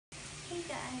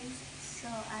guys, so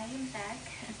I am back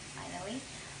finally,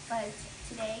 but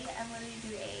today I'm going to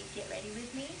do a get ready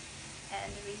with me, and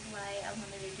the reason why I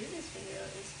wanted to do this video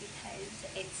is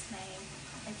because it's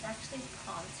actually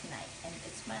prom tonight, and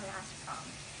it's my last prom,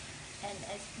 and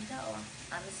as you can tell,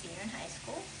 I'm a senior in high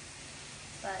school,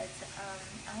 but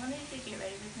I wanted to get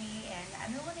ready with me, and I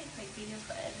don't want to make videos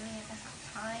for everything if I have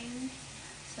time.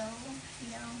 So,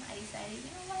 I decided,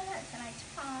 why not tonight's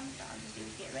prom, so I'll just do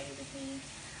a get ready with me.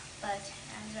 But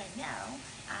as right now,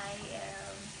 I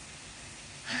am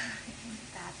in the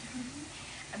bathroom.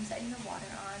 I'm setting the water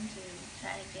on to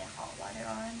try to get hot water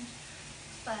on.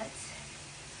 But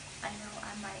I know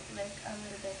I might look a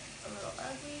little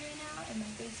ugly right now, and my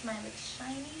face might look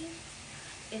shiny.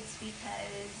 It's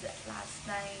because last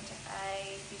night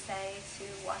I decided to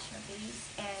wash my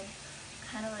face and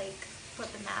kind of like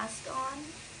put the mask on,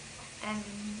 and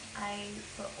I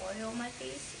put oil on my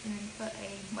face and then put a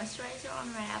moisturizer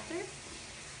on right after.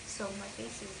 So my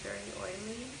face is very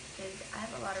oily because I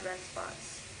have a lot of red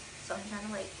spots. So I'm trying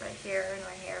to like right here and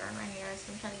right here and right here,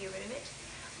 so I'm trying to get rid of it.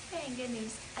 Okay, and good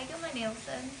news, I got my nails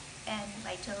done and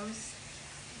my toes,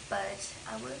 but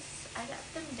I got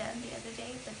them done the other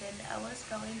day, but then I was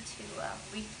going to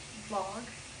vlog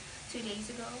 2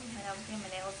 days ago when I was getting my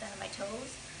nails done and my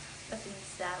toes, but then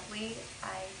sadly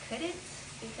I couldn't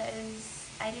because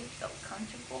I didn't feel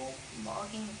comfortable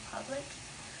vlogging in public.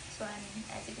 So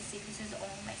as you can see, this is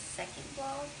only my second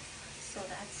vlog, so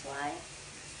that's why.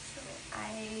 So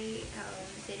I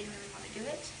didn't really want to do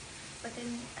it, but then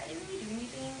I didn't really do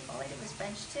anything. All I did was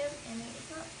French tip, and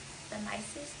it's not the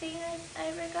nicest thing I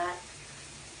ever got,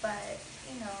 but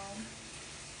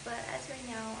but as right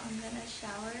now, I'm gonna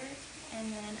shower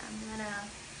and then I'm gonna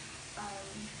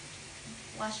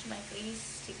wash my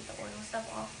face to get the oil stuff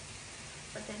off.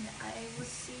 But then I will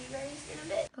see you guys in a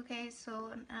bit. Okay, so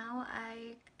now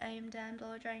I am done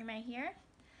blow drying my hair.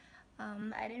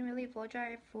 I didn't really blow dry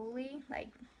it fully, like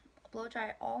blow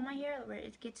dry all my hair where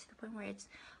it gets to the point where it's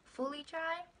fully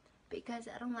dry, because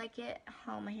I don't like it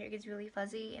how my hair gets really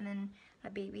fuzzy, and then my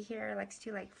baby hair likes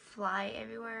to like fly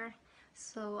everywhere.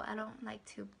 So I don't like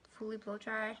to fully blow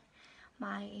dry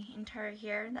my entire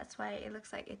hair. That's why it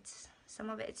looks like some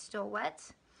of it's still wet.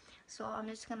 So I'm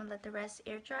just gonna let the rest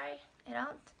air dry it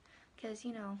out, because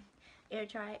air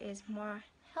dry is more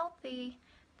healthy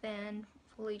than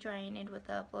fully drying it with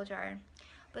a blow dryer.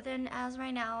 But then as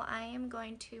right now, I am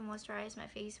going to moisturize my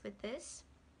face with this,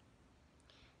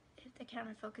 if the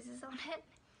camera focuses on it.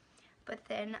 But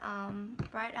then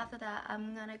right after that,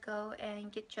 I'm gonna go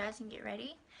and get dressed and get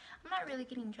ready. I'm not really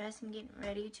getting dressed and getting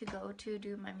ready to go to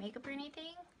do my makeup or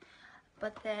anything,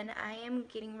 but then I am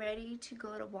getting ready to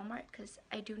go to Walmart, because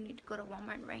I do need to go to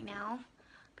Walmart right now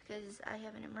because I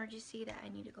have an emergency that I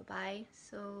need to go buy.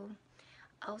 So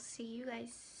I'll see you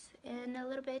guys in a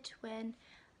little bit when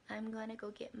I'm gonna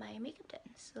go get my makeup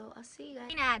done. So I'll see you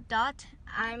guys. At Dot,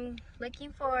 I'm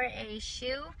looking for a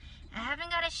shoe. I haven't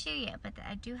got a shoe yet, but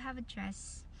I do have a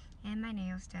dress and my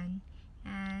nails done.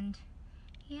 And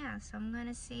yeah, so I'm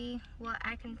gonna see what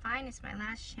I can find. It's my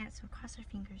last chance, so cross our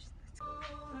fingers.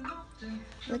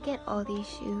 Look at all these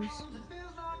shoes.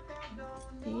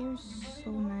 They are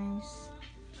so nice.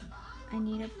 I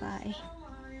need to buy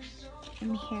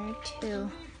them here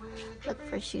too. Look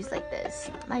for shoes like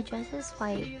this. My dress is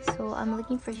white, so I'm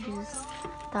looking for shoes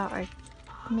that are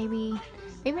maybe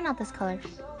not this color,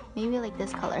 maybe like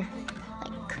this color,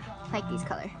 like these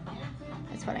color.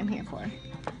 That's what I'm here for.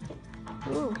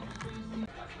 Ooh,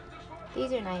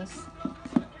 these are nice.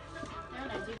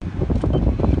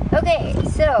 Okay,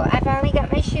 so I finally got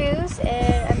my shoes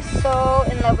and I'm so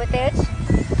in love with it.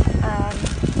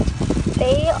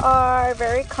 They are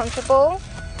very comfortable.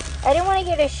 I didn't want to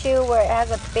get a shoe where it has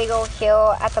a big old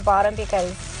heel at the bottom,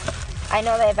 because I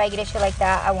know that if I get a shoe like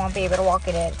that, I won't be able to walk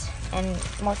in it, and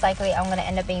most likely I'm going to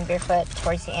end up being barefoot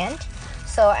towards the end.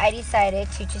 So I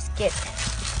decided to just get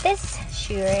this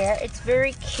shoe right here. It's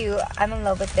very cute. I'm in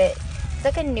love with it. It's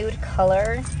like a nude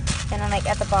color, and then like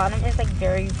at the bottom it's like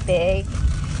very big,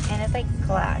 and it's like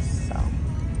glass, so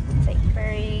it's like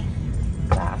very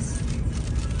glass.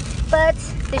 But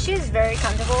the shoe is very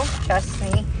comfortable, trust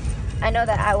me. I know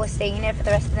that I was staying there for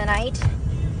the rest of the night.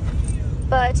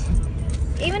 But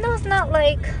even though it's not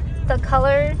like the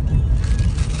color,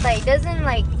 like doesn't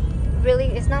like really,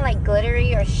 it's not like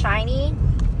glittery or shiny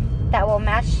that will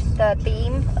match the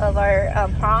theme of our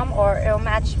prom, or it'll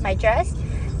match my dress.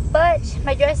 But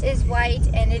my dress is white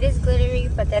and it is glittery,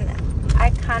 but then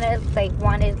I kind of like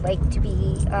wanted like to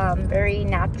be very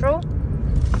natural.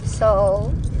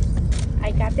 So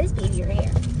I got this baby right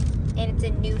here, and it's a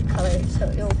nude color, so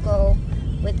it'll go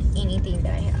with anything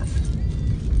that I have.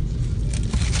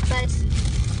 But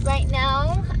right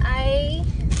now I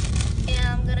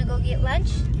am gonna go get lunch,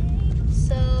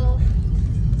 so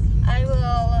I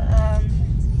will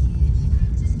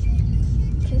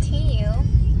continue.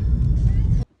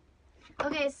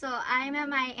 Okay, so I'm at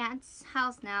my aunt's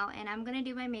house now and I'm gonna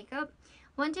do my makeup.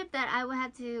 One tip that I will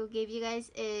have to give you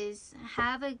guys is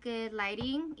have a good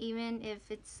lighting, even if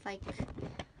it's like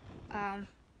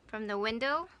from the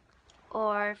window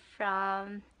or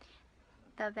from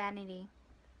the vanity.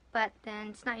 But then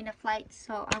it's not enough light,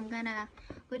 so I'm gonna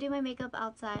go do my makeup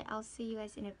outside. I'll see you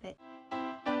guys in a bit.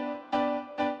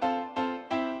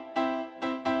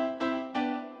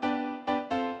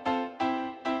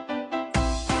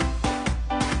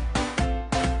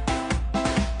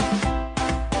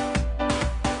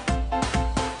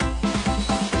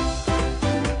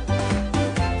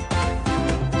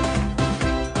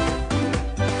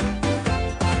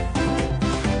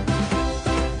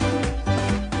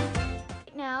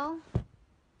 Now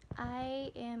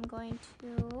I am going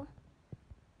to,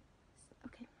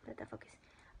 okay, let that focus.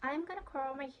 I'm gonna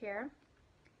curl my hair,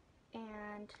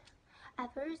 and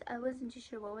at first I wasn't too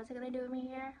sure what was I gonna do with my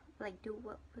hair, like do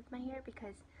what with my hair,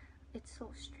 because it's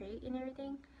so straight and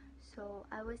everything. So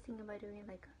I was thinking about doing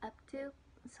like updo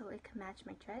so it can match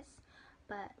my dress,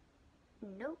 but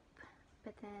nope.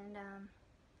 But then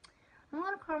I'm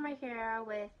gonna curl my hair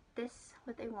with this,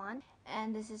 what they want,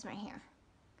 and this is my hair.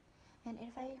 And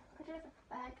if I put it at the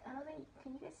back, I don't think,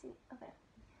 can you guys see? Okay,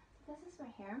 so this is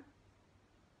my hair.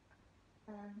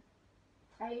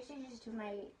 I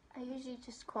usually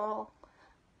just curl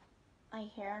my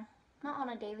hair, not on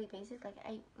a daily basis.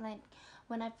 Like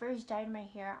when I first dyed my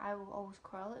hair, I will always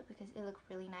curl it because it looked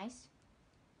really nice.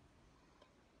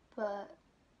 But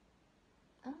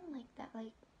I don't like that.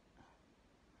 Like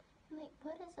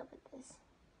what is up with this?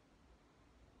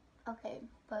 Okay,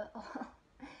 but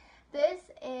this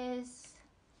is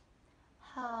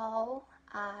how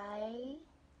I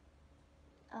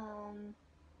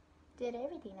did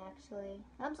everything actually.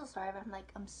 I'm so sorry if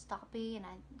I'm stoppy and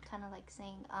I'm kind of like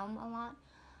saying a lot,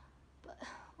 but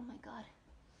oh my god,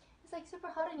 it's like super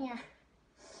hot in here.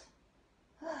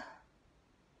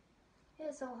 It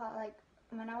is so hot. Like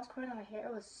when I was curling my hair,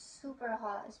 it was super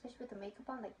hot, especially with the makeup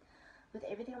on, like with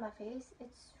everything on my face.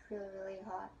 It's really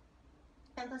hot.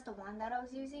 And plus the one that I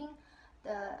was using,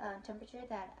 the temperature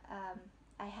that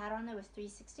I had on there was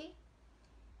 360,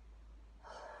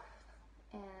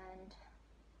 and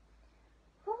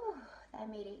whew, that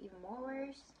made it even more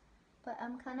worse. But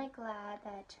I'm kind of glad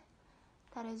that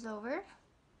that is over,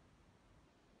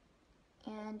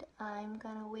 and I'm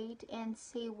gonna wait and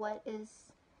see what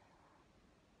is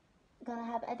gonna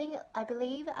happen. I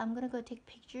believe I'm gonna go take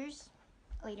pictures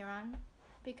later on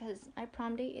because my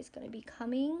prom date is gonna be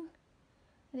coming.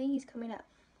 I think he's coming up.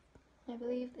 I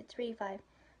believe it's 3:05.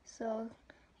 So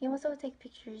he wants to take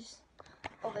pictures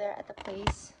over there at the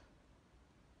place.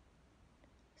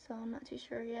 So I'm not too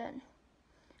sure yet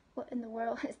what in the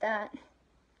world is that.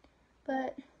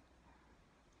 But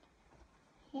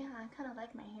yeah, I kind of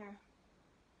like my hair.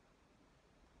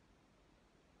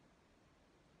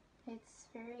 It's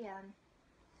very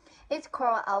it's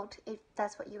curled out, if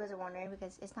that's what you guys are wondering,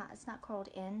 because it's not curled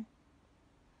in.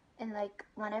 And like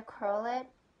when I curl it,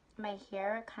 my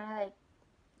hair kind of like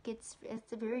it's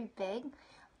very big.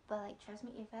 But like trust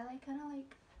me, if I like kind of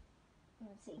like,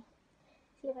 let's see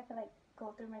if I can like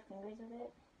go through my fingers with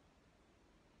it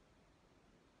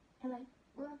and like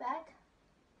move it back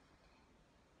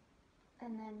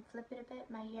and then flip it a bit,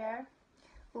 my hair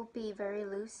will be very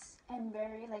loose and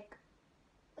very like,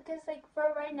 because like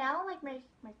for right now, like my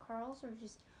curls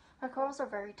are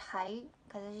very tight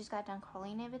because I just got done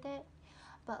curling it with it.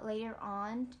 But later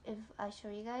on, if I show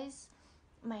you guys,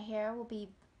 my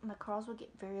curls will get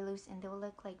very loose and they will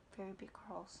look like very big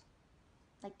curls.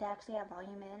 Like they actually have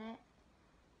volume in it.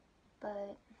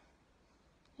 But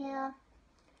yeah,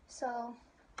 so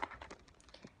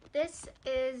this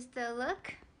is the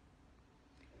look.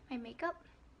 My makeup,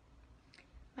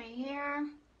 my hair,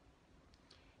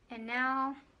 and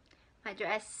now my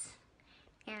dress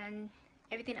and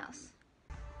everything else.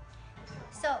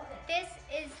 So this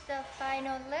is the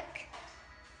final look.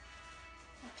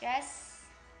 My dress,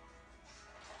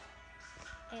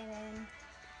 and then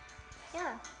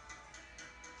yeah,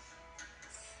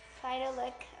 final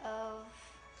look of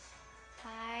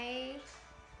my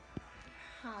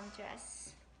prom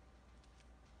dress.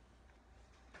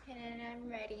 And then I'm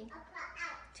ready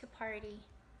to party.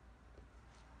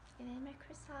 And then my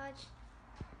corsage.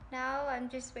 Now I'm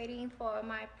just waiting for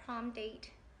my prom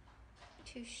date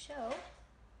to show.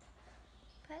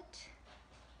 But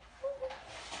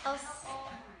I'll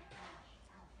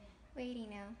waiting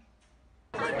now.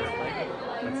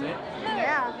 That's it?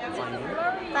 Yeah.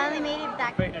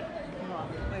 back.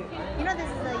 You know this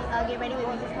is a get ready with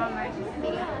me this prom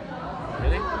video.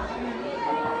 Really?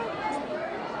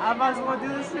 I might as well do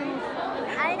this too.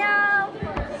 I know.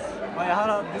 Wait, hold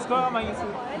up. This girl on my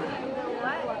YouTube.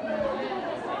 What?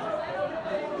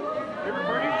 You're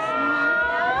recording?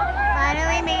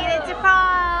 Finally made it to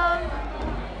prom.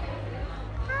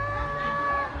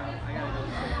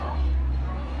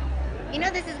 You know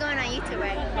this is going on YouTube,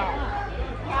 right? Yeah.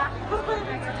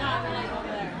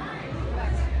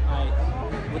 Alright.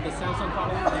 With the Samsung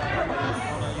camera.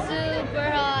 Super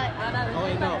hot. Oh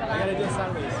wait, no. I gotta do it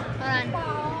sideways. Hold on.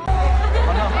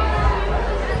 Oh no.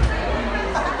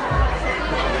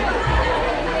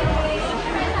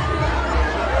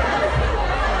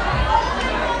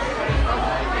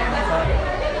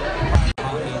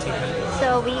 So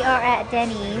we are at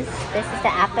Denny's. This is the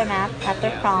aftermath after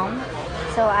prom.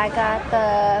 So I got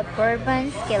the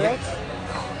bourbon skillet.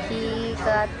 He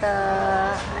got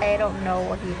the, I don't know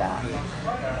what he got,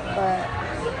 but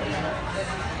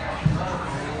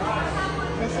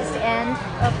this is the end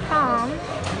of prom.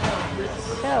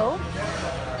 So,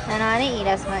 and I didn't eat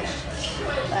as much,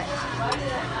 but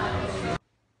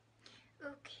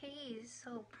okay.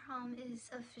 So prom is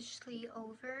officially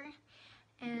over.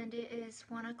 And it is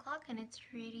 1 o'clock and it's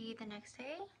ready the next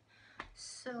day.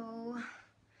 So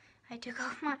I took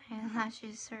off my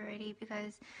eyelashes already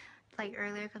because like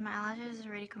earlier because my eyelashes is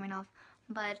already coming off.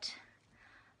 But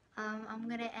I'm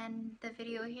gonna end the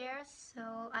video here.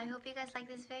 So I hope you guys like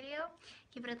this video.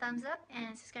 Give it a thumbs up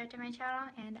and subscribe to my channel,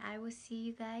 and I will see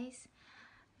you guys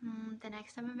the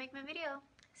next time I make my video.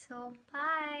 So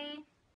bye.